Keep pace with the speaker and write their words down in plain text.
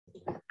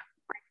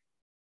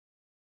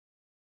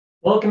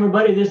Welcome,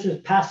 everybody. This is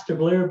Pastor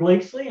Blair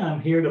Blakesley. I'm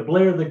here to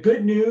blare the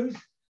good news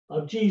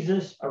of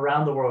Jesus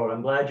around the world.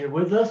 I'm glad you're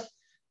with us,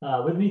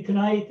 with me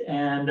tonight,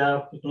 and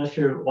unless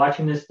you're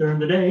watching this during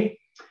the day,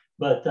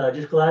 but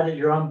just glad that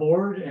you're on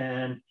board.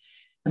 And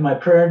my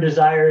prayer and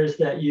desire is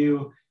that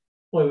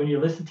when you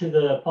listen to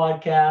the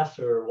podcast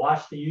or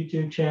watch the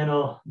YouTube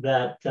channel,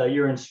 that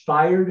you're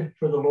inspired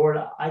for the Lord.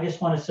 I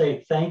just want to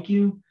say thank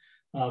you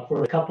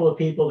for a couple of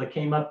people that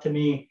came up to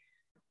me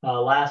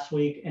last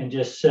week and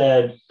just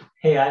said,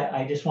 hey,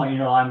 I just want you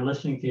to know I'm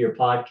listening to your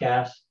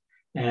podcast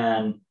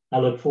and I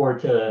look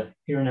forward to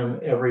hearing them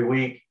every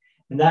week.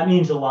 And that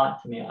means a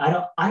lot to me. I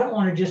don't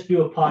want to just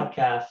do a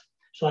podcast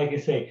so I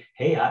can say,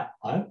 hey,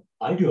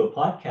 I do a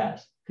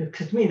podcast.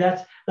 Because to me,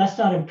 that's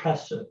not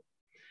impressive.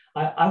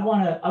 I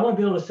want to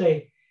be able to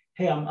say,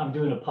 hey, I'm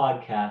doing a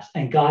podcast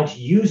and God's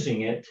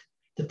using it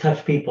to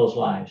touch people's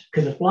lives.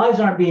 Because if lives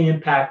aren't being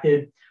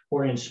impacted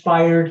or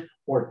inspired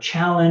or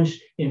challenged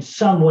in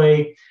some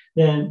way,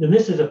 then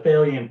this is a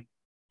failure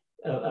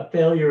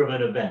of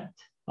an event.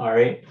 All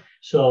right.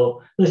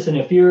 So listen,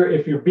 if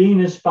you're being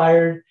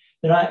inspired,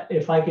 then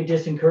if I could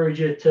just encourage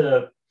you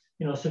to,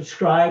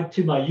 subscribe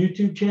to my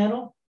YouTube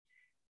channel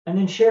and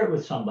then share it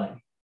with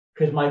somebody,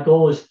 because my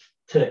goal is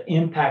to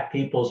impact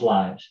people's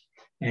lives.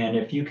 And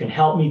if you can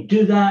help me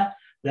do that,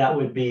 that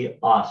would be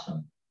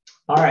awesome.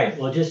 All right.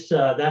 Well, just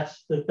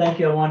that's the thank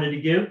you I wanted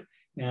to give.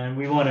 And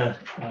we want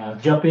to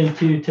jump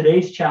into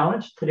today's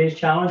challenge. Today's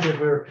challenge is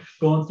we're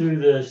going through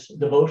this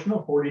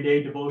devotional,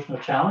 40-day devotional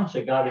challenge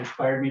that God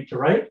inspired me to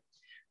write.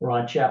 We're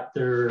on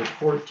chapter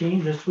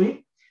 14 this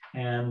week.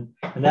 And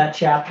that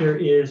chapter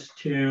is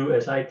to,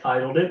 as I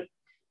titled it,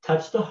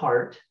 touch the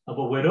heart of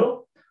a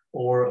widow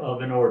or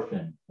of an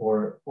orphan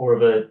or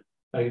of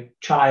a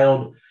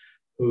child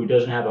who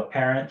doesn't have a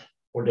parent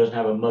or doesn't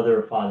have a mother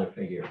or father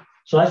figure.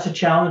 So that's the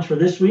challenge for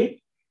this week.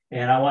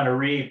 And I want to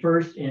read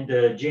first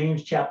into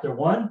James chapter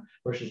 1,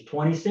 verses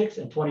 26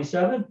 and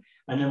 27,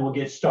 and then we'll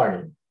get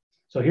started.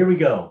 So here we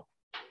go.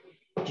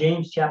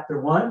 James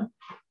chapter 1,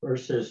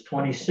 verses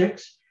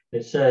 26.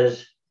 It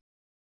says,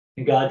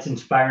 and God's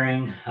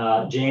inspiring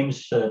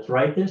James to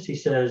write this. He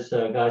says,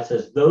 God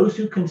says, those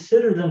who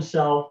consider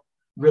themselves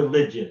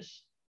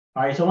religious.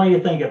 All right, so I want you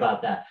to think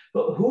about that.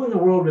 But who in the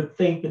world would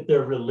think that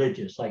they're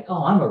religious? Like,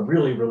 oh, I'm a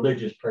really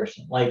religious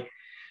person. Like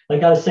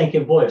I was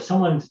thinking, boy, if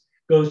someone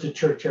goes to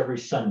church every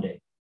Sunday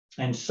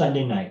and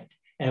Sunday night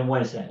and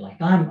Wednesday night,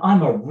 like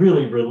I'm a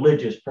really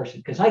religious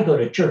person because I go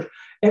to church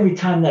every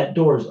time that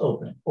door is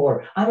open,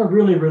 or I'm a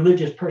really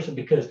religious person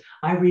because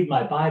I read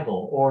my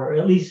Bible, or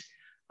at least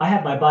I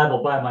have my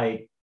Bible by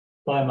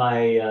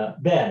my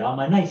bed on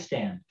my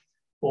nightstand,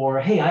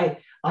 or hey,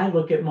 I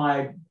look at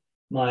my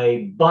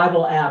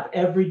Bible app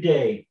every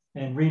day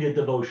and read a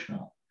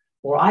devotional,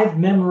 or I've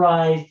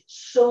memorized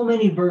so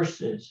many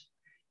verses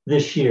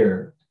this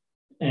year.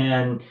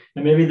 And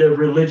maybe the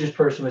religious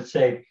person would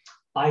say,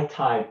 I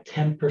tithe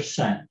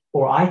 10%,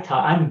 or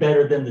I'm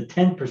better than the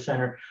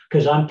 10%er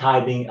because I'm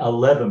tithing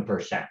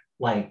 11%.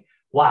 Like,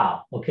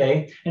 wow,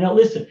 okay? And now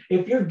listen,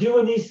 if you're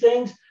doing these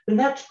things, then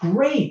that's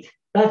great.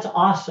 That's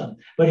awesome.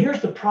 But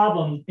here's the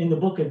problem in the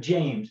book of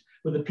James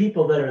with the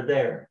people that are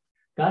there.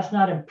 God's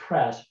not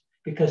impressed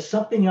because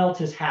something else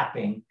is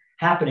happening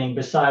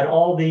beside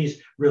all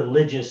these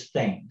religious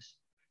things.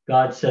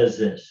 God says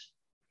this.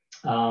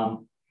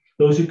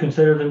 Those who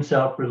consider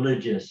themselves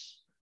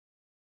religious,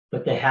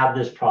 but they have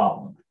this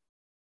problem.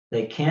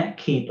 They can't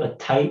keep a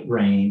tight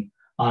rein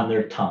on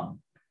their tongue.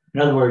 In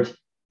other words,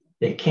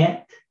 they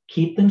can't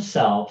keep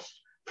themselves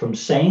from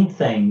saying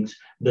things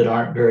that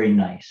aren't very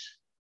nice.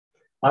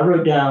 I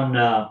wrote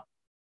down,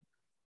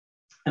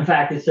 in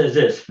fact, it says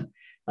this.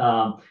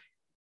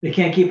 They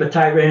can't keep a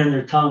tight rein on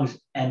their tongues,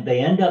 and they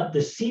end up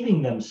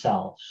deceiving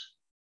themselves,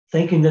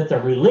 thinking that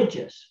they're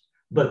religious,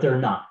 but they're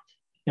not.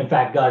 In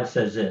fact, God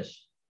says this.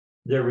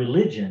 Their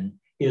religion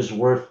is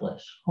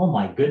worthless. Oh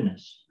my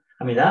goodness.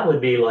 I mean, that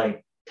would be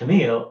like, to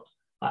me,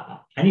 I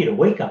need a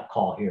wake-up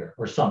call here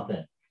or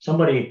something.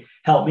 Somebody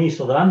help me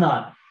so that I'm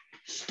not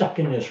stuck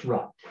in this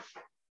rut.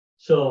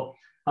 So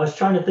I was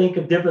trying to think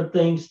of different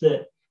things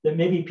that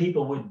maybe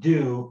people would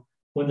do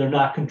when they're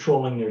not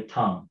controlling their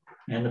tongue.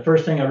 And the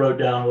first thing I wrote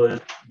down was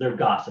they're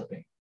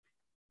gossiping.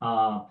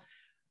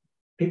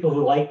 People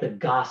who like to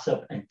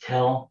gossip and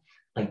tell,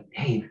 like,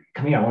 hey,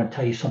 come here, I want to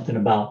tell you something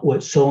about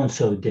what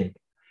so-and-so did.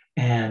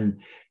 And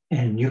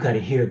you got to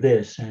hear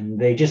this. And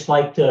they just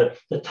like to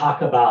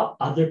talk about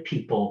other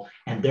people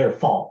and their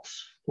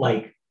faults.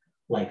 Like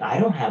I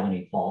don't have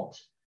any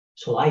faults.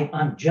 So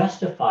I'm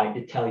justified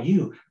to tell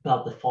you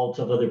about the faults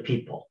of other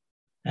people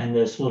and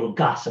this little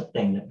gossip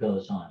thing that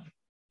goes on.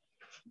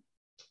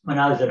 When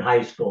I was in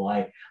high school,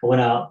 I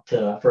went out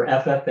for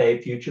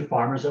FFA, Future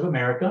Farmers of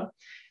America.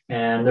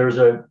 And there was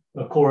a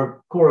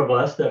core of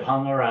us that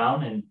hung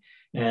around and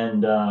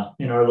in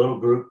our little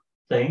group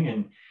thing.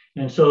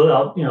 And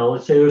so,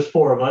 let's say there's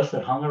four of us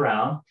that hung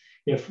around.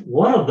 If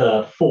one of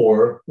the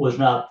four was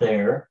not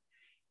there,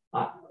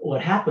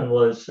 what happened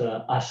was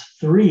us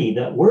three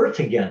that were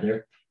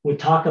together would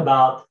talk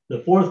about the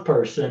fourth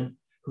person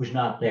who's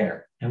not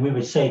there. And we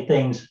would say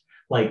things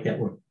like that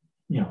were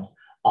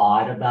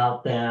odd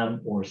about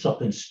them or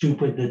something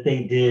stupid that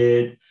they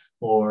did,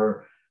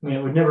 or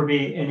it would never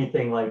be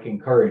anything like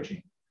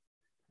encouraging.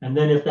 And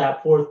then if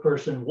that fourth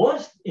person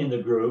was in the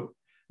group,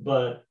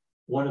 but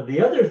one of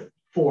the other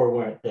four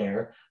weren't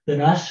there,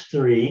 then us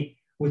three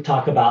would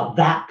talk about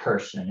that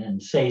person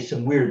and say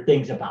some weird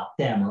things about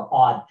them or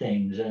odd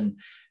things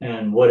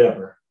and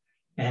whatever.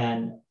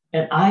 And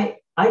I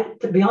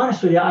to be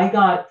honest with you, I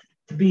got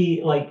to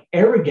be like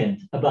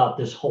arrogant about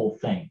this whole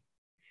thing.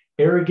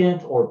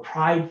 Arrogant or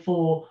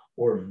prideful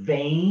or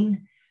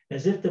vain,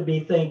 as if to be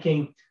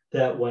thinking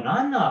that when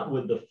I'm not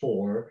with the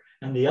four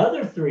and the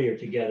other three are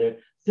together,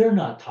 they're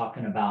not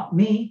talking about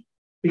me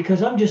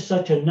because I'm just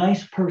such a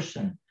nice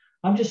person.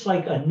 I'm just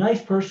like a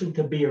nice person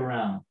to be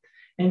around.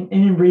 And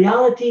in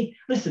reality,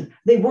 listen,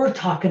 they were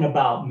talking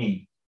about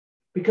me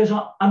because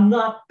I'm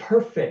not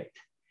perfect.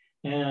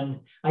 And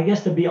I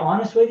guess to be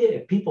honest with you,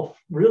 if people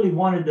really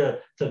wanted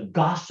to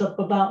gossip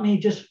about me,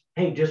 just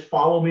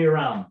follow me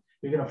around.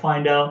 You're going to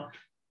find out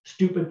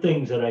stupid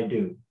things that I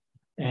do.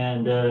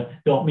 And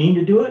don't mean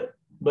to do it,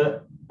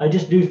 but I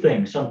just do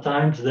things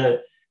sometimes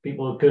that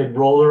people could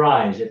roll their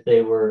eyes if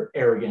they were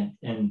arrogant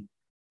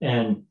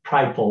and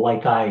prideful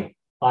like I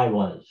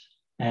was.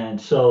 And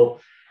so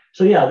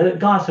yeah, the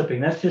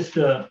gossiping, that's just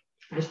a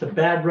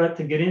bad rut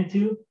to get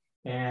into,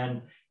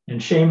 and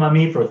shame on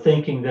me for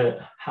thinking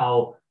that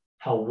how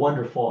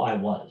wonderful I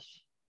was.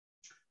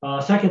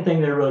 Second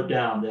thing they wrote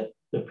down that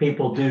the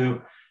people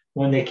do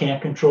when they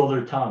can't control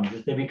their tongues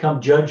is they become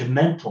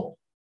judgmental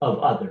of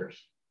others,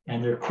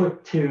 and they're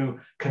quick to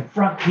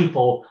confront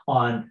people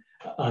on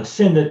a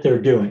sin that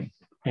they're doing.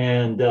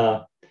 And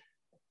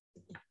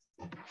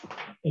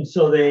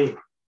so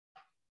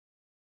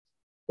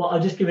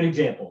I'll just give an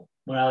example.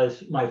 When I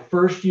was my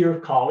first year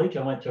of college,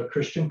 I went to a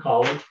Christian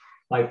college.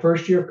 My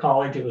first year of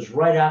college, it was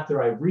right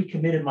after I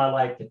recommitted my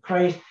life to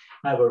Christ.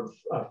 I have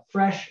a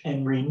fresh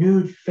and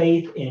renewed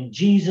faith in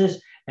Jesus,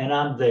 and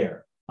I'm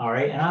there. All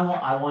right. And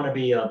I want to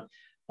be a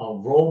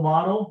role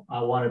model.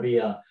 I want to be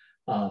a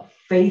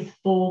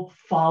faithful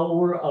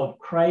follower of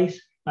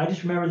Christ. I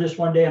just remember this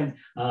one day, I'm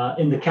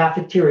in the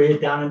cafeteria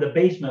down in the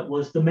basement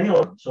was the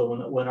mail room.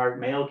 So when our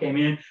mail came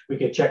in, we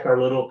could check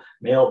our little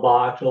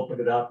mailbox, open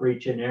it up,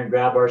 reach in there and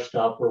grab our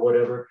stuff or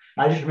whatever.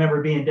 I just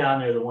remember being down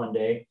there the one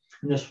day,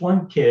 and this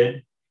one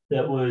kid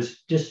that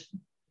was just,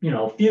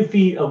 a few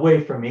feet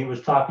away from me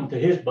was talking to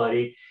his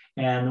buddy,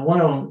 and one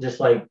of them just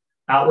like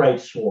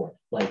outright swore,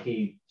 like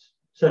he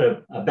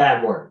said a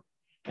bad word,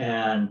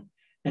 and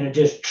it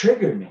just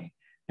triggered me.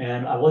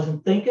 And I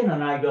wasn't thinking,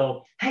 and I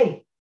go,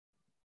 "Hey,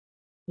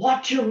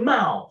 watch your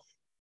mouth."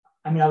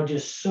 I was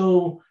just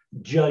so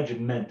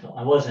judgmental.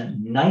 I wasn't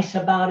nice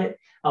about it.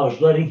 I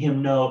was letting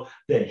him know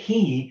that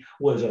he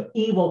was an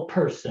evil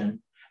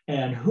person,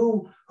 and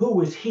who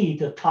was he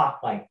to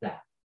talk like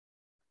that?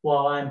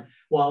 While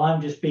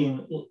I'm just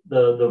being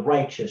the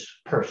righteous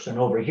person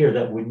over here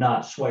that would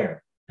not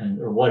swear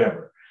or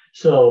whatever.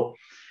 So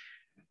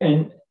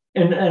and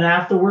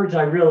afterwards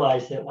I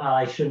realized that wow,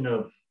 I shouldn't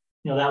have.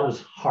 That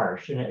was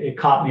harsh, and it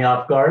caught me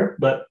off guard.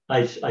 But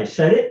I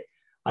said it.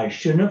 I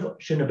shouldn't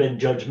have been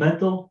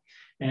judgmental,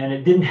 and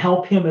it didn't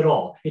help him at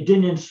all. It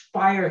didn't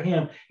inspire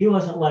him. He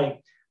wasn't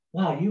like,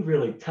 wow, you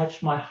really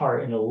touched my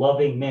heart in a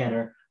loving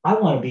manner. I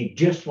want to be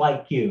just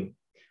like you.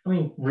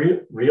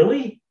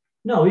 Really?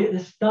 No,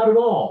 it's not at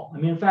all.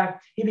 In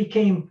fact, he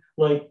became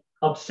like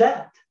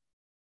upset.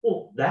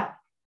 Well,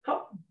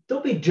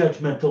 don't be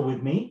judgmental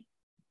with me.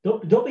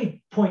 Don't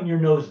be pointing your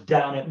nose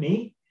down at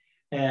me.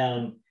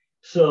 And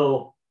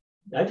so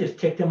I just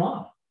ticked him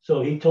off.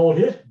 So he told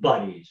his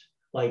buddies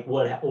like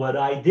what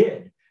I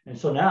did. And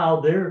so now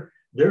they're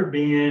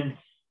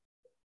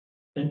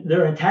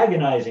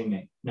antagonizing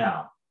me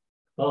now.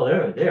 Oh,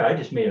 there. I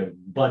just made a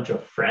bunch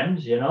of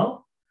friends,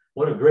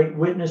 What a great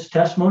witness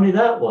testimony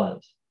that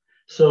was.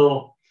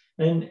 So,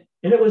 and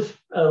it was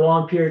a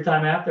long period of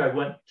time after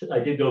I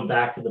did go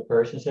back to the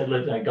person and said,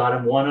 listen, I got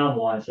him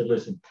one-on-one. I said,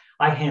 listen,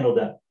 I handled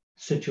that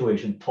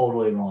situation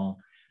totally wrong,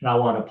 and I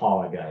want to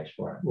apologize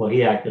for it. Well,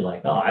 he acted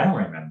like, oh, I don't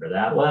remember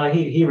that. Well,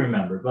 he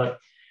remembered, but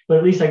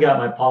at least I got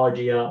my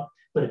apology out.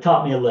 But it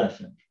taught me a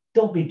lesson.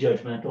 Don't be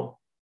judgmental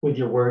with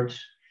your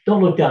words.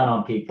 Don't look down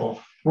on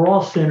people. We're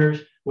all sinners.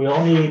 We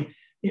all need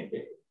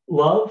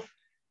love.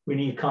 We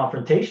need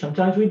confrontation.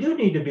 Sometimes we do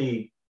need to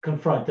be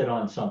confronted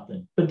on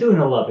something, but do in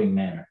a loving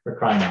manner, for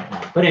crying out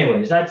loud. But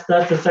anyways, that's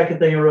the second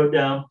thing I wrote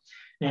down.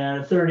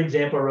 And the third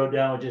example I wrote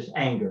down was just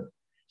anger.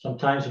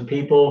 Sometimes when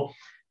people,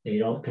 they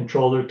don't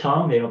control their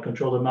tongue, they don't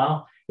control their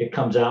mouth, it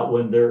comes out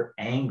when they're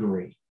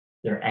angry.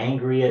 They're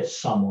angry at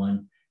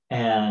someone,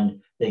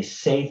 and they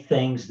say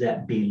things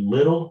that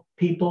belittle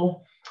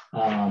people,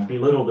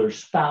 belittle their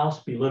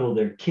spouse, belittle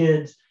their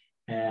kids,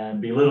 and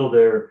belittle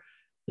their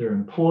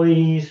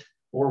employees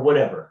or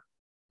whatever.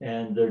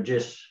 And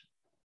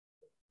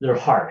they're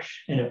harsh,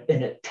 and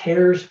it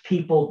tears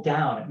people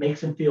down. It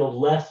makes them feel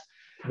less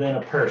than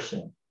a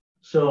person.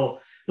 So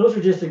those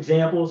are just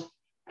examples.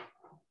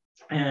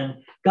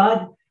 And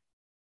God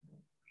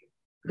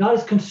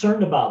is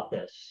concerned about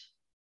this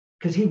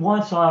because he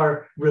wants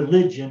our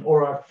religion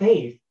or our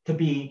faith to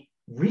be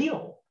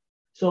real.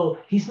 So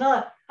he's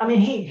not, I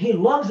mean, he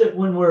loves it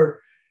when we're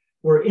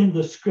in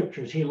the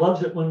scriptures. He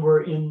loves it when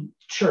we're in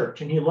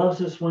church, and he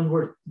loves us when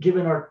we're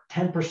giving our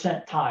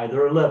 10% tithe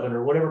or 11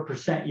 or whatever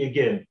percent you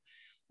give.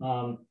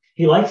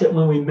 He likes it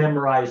when we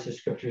memorize the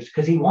scriptures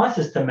because he wants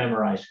us to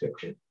memorize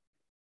scripture.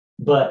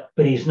 But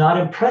he's not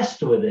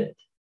impressed with it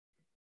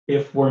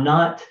if we're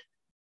not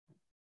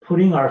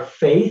putting our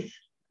faith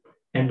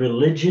and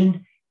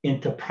religion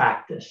into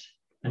practice.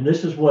 And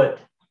this is what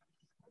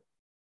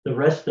the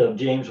rest of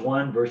James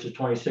 1, verses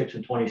 26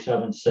 and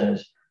 27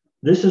 says.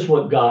 This is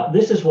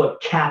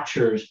what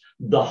captures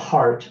the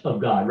heart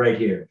of God right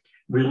here.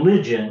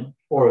 Religion,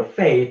 or a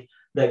faith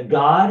that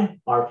God,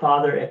 our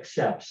Father,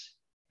 accepts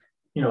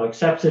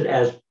it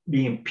as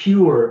being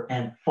pure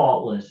and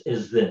faultless,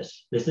 is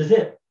this. This is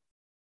it.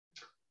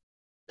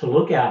 To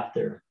look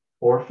after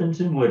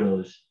orphans and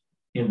widows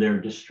in their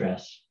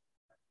distress.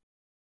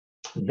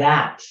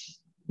 That's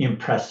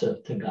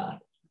impressive to God.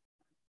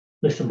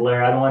 Listen,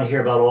 Blair, I don't want to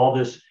hear about all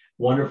this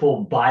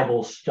wonderful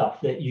Bible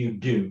stuff that you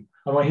do.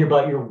 I want to hear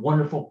about your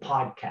wonderful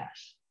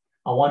podcast.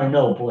 I want to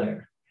know,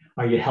 Blair,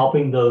 are you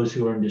helping those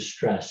who are in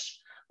distress,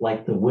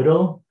 like the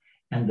widow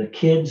and the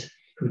kids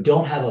who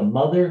don't have a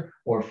mother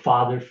or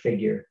father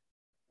figure?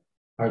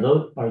 Are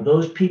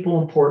those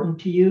people important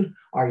to you?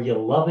 Are you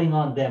loving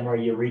on them? Or are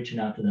you reaching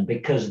out to them?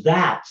 Because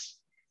that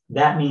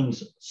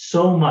means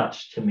so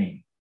much to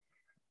me.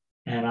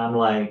 And I'm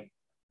like,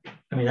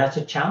 I mean, that's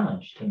a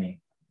challenge to me.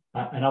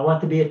 And I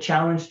want to be a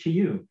challenge to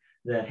you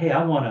that, hey,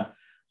 I want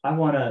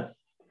to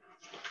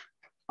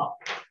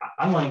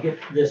get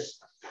this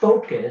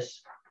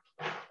focus,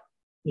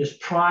 this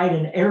pride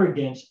and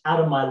arrogance out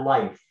of my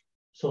life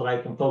so that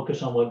I can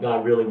focus on what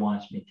God really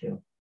wants me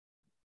to.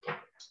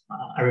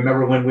 I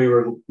remember when we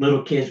were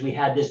little kids, we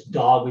had this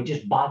dog. We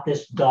just bought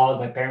this dog.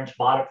 My parents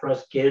bought it for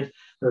us kids.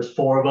 There's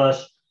 4 of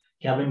us,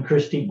 Kevin,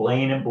 Christy,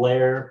 Blaine, and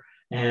Blair.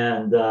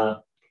 And,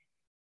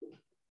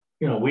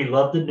 we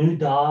loved the new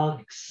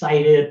dog,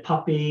 excited,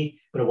 puppy,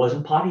 but it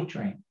wasn't potty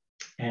trained.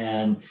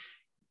 And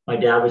my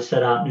dad would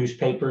set out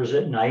newspapers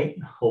at night,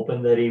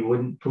 hoping that he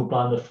wouldn't poop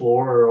on the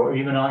floor or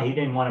even he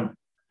didn't want him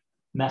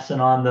messing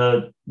on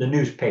the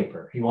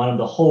newspaper. He wanted him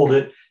to hold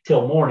it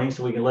till morning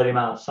so we can let him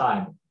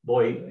outside.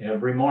 Boy,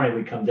 every morning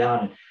we come down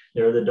and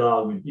there the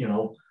dog would,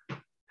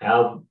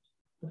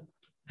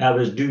 have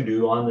his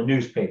doo-doo on the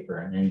newspaper.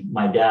 And then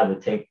my dad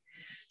would take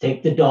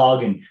the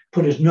dog and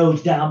put his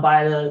nose down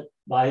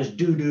by his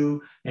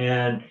doo-doo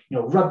and,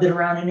 rubbed it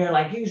around in there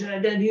like, you said I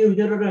did you,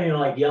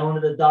 like yelling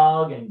at the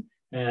dog and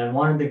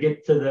wanted to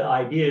get to the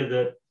idea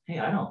that, hey,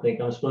 I don't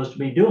think I'm supposed to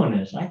be doing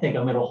this. I think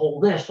I'm going to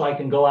hold this so I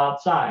can go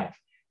outside.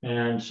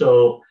 And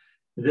so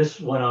this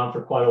went on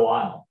for quite a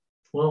while.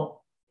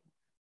 Well,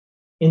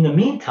 in the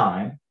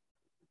meantime,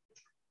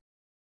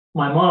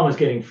 my mom was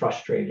getting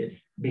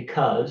frustrated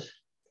because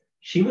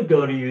she would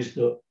go to use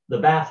the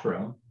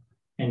bathroom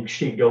and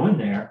she'd go in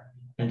there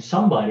and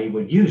somebody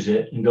would use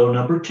it and go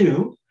number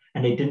 2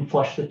 and they didn't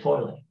flush the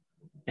toilet.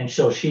 And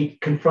so she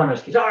confronted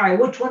us. She's, all right,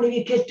 which one of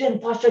you kids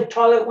didn't flush the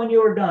toilet when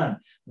you were done?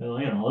 Well,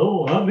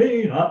 oh, not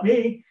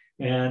me.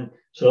 And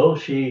so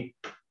she,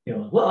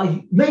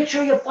 well, make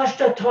sure you flush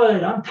the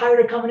toilet. I'm tired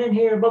of coming in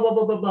here, blah, blah,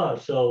 blah, blah, blah.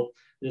 So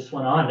this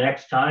went on.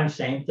 Next time,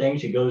 same thing.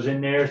 She goes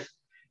in there.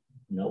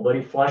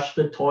 Nobody flushed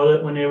the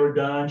toilet when they were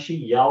done. She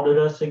yelled at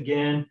us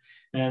again.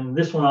 And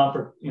this went on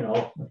for,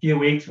 a few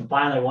weeks. And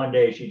finally, one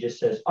day, she just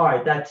says, all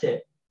right, that's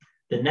it.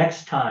 The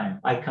next time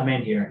I come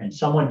in here and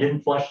someone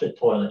didn't flush the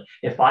toilet,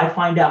 if I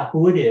find out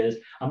who it is,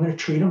 I'm going to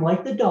treat them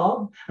like the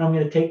dog. And I'm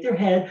going to take their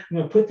head. I'm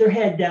going to put their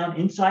head down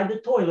inside the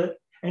toilet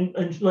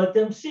and let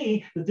them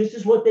see that this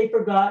is what they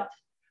forgot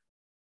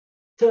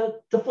to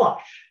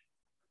flush.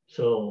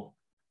 So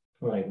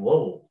we're like,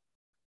 whoa.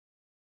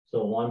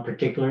 So one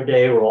particular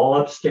day, we're all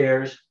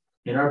upstairs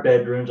in our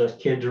bedrooms. Us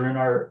kids are in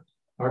our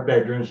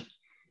bedrooms.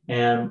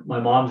 And my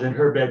mom's in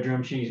her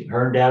bedroom.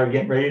 Her and dad are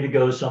getting ready to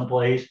go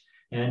someplace.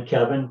 And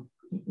Kevin,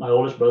 my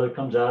oldest brother,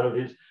 comes out of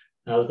his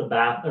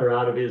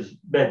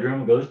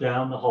bedroom, goes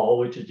down the hall,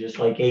 which is just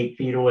like 8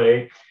 feet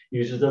away,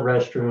 uses the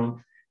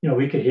restroom.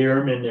 We could hear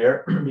him in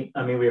there.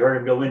 I mean, we heard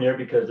him go in there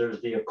because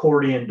there's the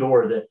accordion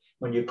door that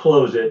when you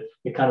close it,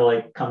 it kind of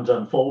like comes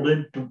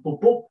unfolded. Boop,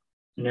 boop, boop.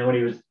 And then when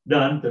he was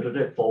done,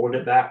 folded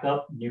it back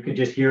up. You could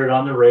just hear it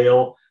on the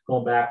rail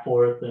going back and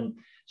forth. And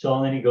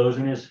so then he goes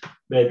in his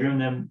bedroom.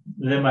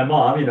 Then my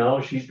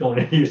mom, she's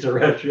going to use the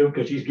restroom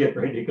because she's getting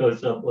ready to go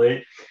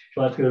someplace. She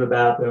wants to go to the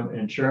bathroom.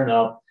 And sure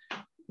enough,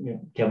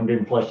 Kevin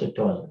didn't flush the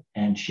toilet.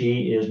 And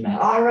she is mad.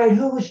 All right,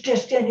 who was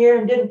just in here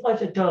and didn't flush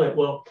the toilet?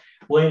 Well,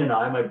 Blaine and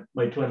I,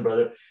 my twin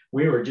brother,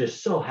 we were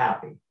just so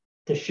happy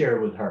to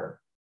share with her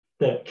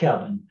that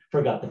Kevin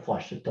forgot to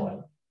flush the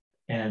toilet.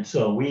 And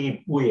so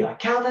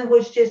Kevin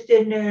was just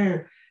in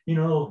there.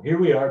 Here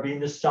we are being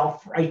the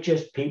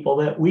self-righteous people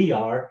that we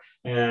are.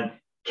 And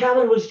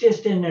Kevin was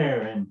just in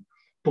there and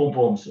boom,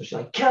 boom. So she's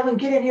like, Kevin,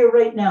 get in here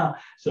right now.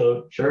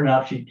 So sure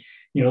enough, she,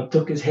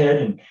 took his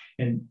head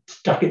and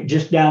stuck it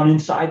just down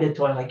inside the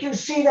toilet. Like, you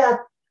see that?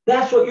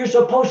 That's what you're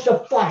supposed to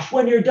flush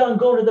when you're done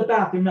going to the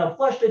bathroom. Now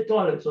flush the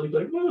toilet. So he's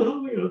like,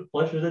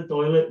 flushes the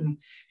toilet, and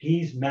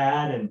he's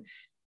mad, and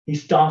he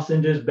stomps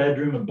into his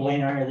bedroom, and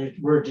Blaine and I,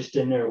 we're just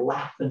in there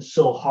laughing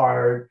so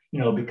hard,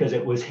 because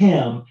it was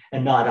him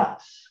and not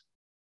us.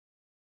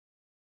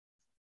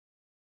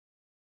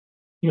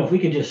 If we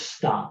could just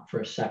stop for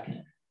a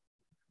second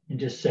and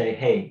just say,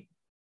 hey,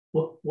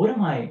 what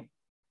am I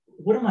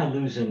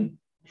losing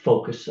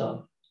focus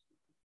of?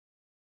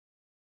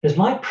 Has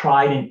my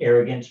pride and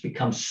arrogance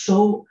become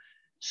so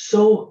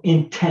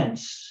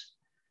intense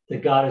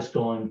that God is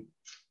going,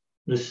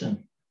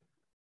 listen,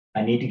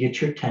 I need to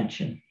get your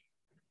attention.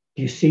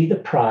 Do you see the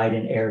pride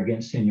and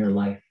arrogance in your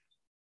life?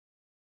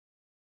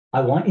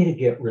 I want you to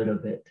get rid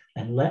of it,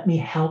 and let me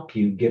help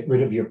you get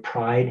rid of your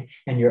pride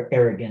and your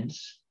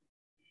arrogance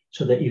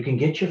so that you can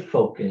get your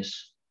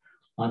focus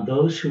on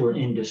those who are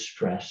in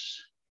distress,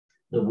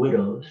 the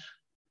widows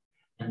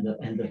and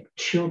the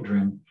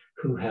children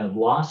who have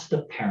lost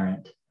a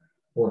parent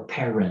or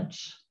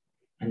parents,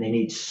 and they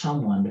need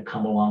someone to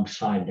come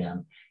alongside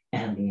them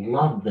and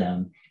love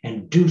them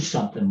and do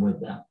something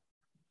with them.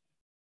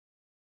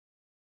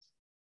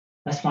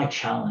 That's my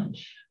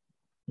challenge.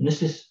 And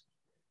this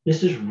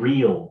is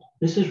real.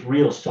 This is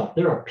real stuff.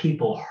 There are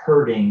people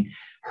hurting,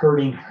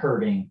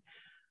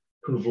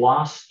 who've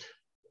lost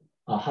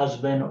a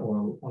husband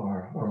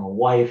or a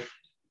wife,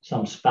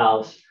 some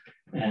spouse,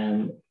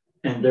 and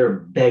they're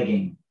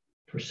begging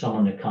for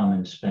someone to come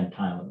and spend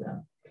time with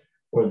them,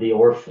 or the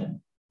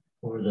orphan,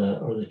 or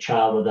the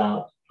child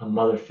without a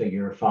mother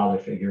figure or father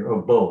figure,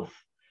 or both,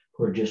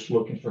 who are just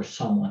looking for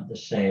someone to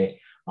say,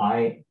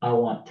 I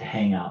want to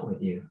hang out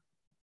with you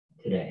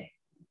today.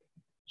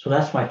 So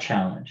that's my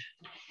challenge.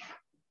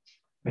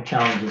 My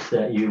challenge is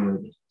that you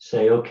would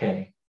say,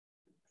 okay,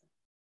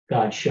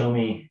 God, show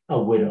me a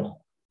widow,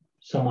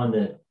 someone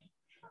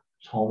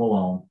that's home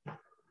alone,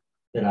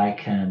 that I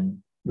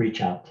can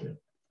reach out to.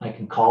 I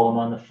can call them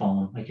on the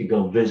phone. I could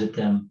go visit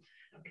them.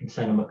 I can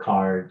send them a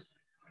card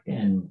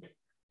and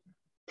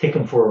take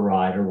them for a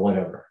ride or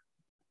whatever.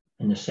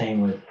 And the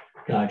same with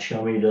God,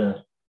 show me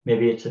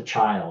maybe it's a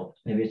child,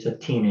 maybe it's a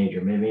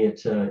teenager, maybe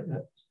it's a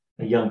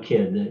young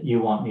kid that you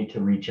want me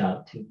to reach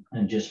out to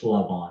and just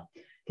love on,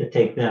 to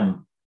take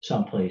them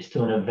someplace,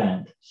 to an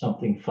event,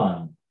 something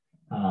fun,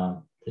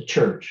 the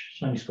church,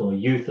 Sunday school, a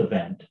youth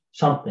event,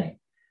 something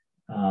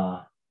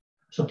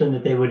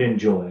that they would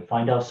enjoy.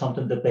 Find out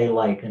something that they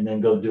like and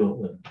then go do it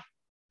with them.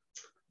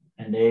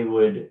 And they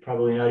would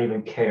probably not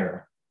even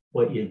care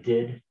what you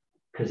did,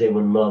 because they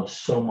would love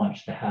so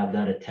much to have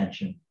that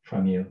attention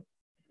from you,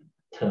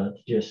 to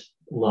just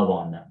love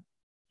on them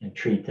and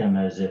treat them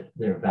as if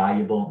they're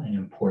valuable and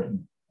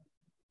important,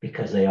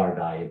 because they are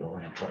valuable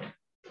and important.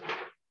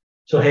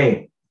 So,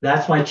 hey,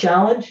 that's my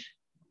challenge.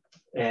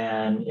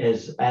 And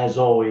as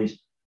always,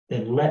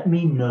 then let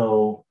me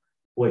know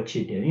what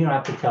you did. You don't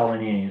have to tell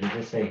any of it.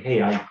 Just say,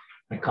 hey,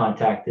 I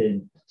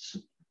contacted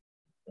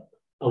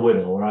a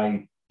widow, or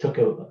I took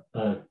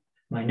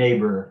my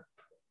neighbor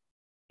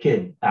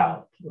kid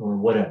out, or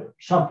whatever,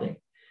 something.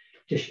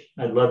 Just,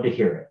 I'd love to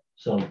hear it.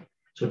 So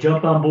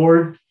jump on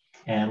board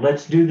and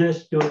let's do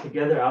this, do it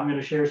together. I'm going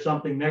to share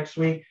something next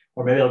week,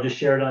 or maybe I'll just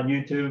share it on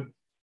YouTube.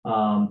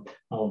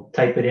 I'll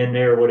type it in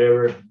there,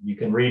 whatever. You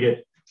can read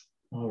it,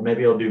 or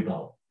maybe I'll do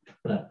both.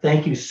 But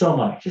thank you so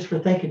much just for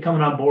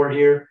coming on board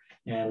here,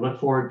 and look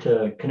forward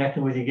to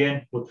connecting with you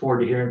again. Look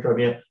forward to hearing from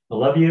you. I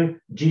love you.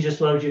 Jesus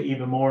loves you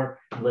even more.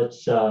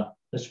 Let's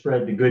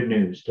spread the good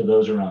news to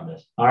those around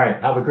us. All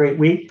right. Have a great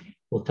week.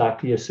 We'll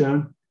talk to you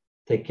soon.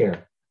 Take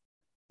care.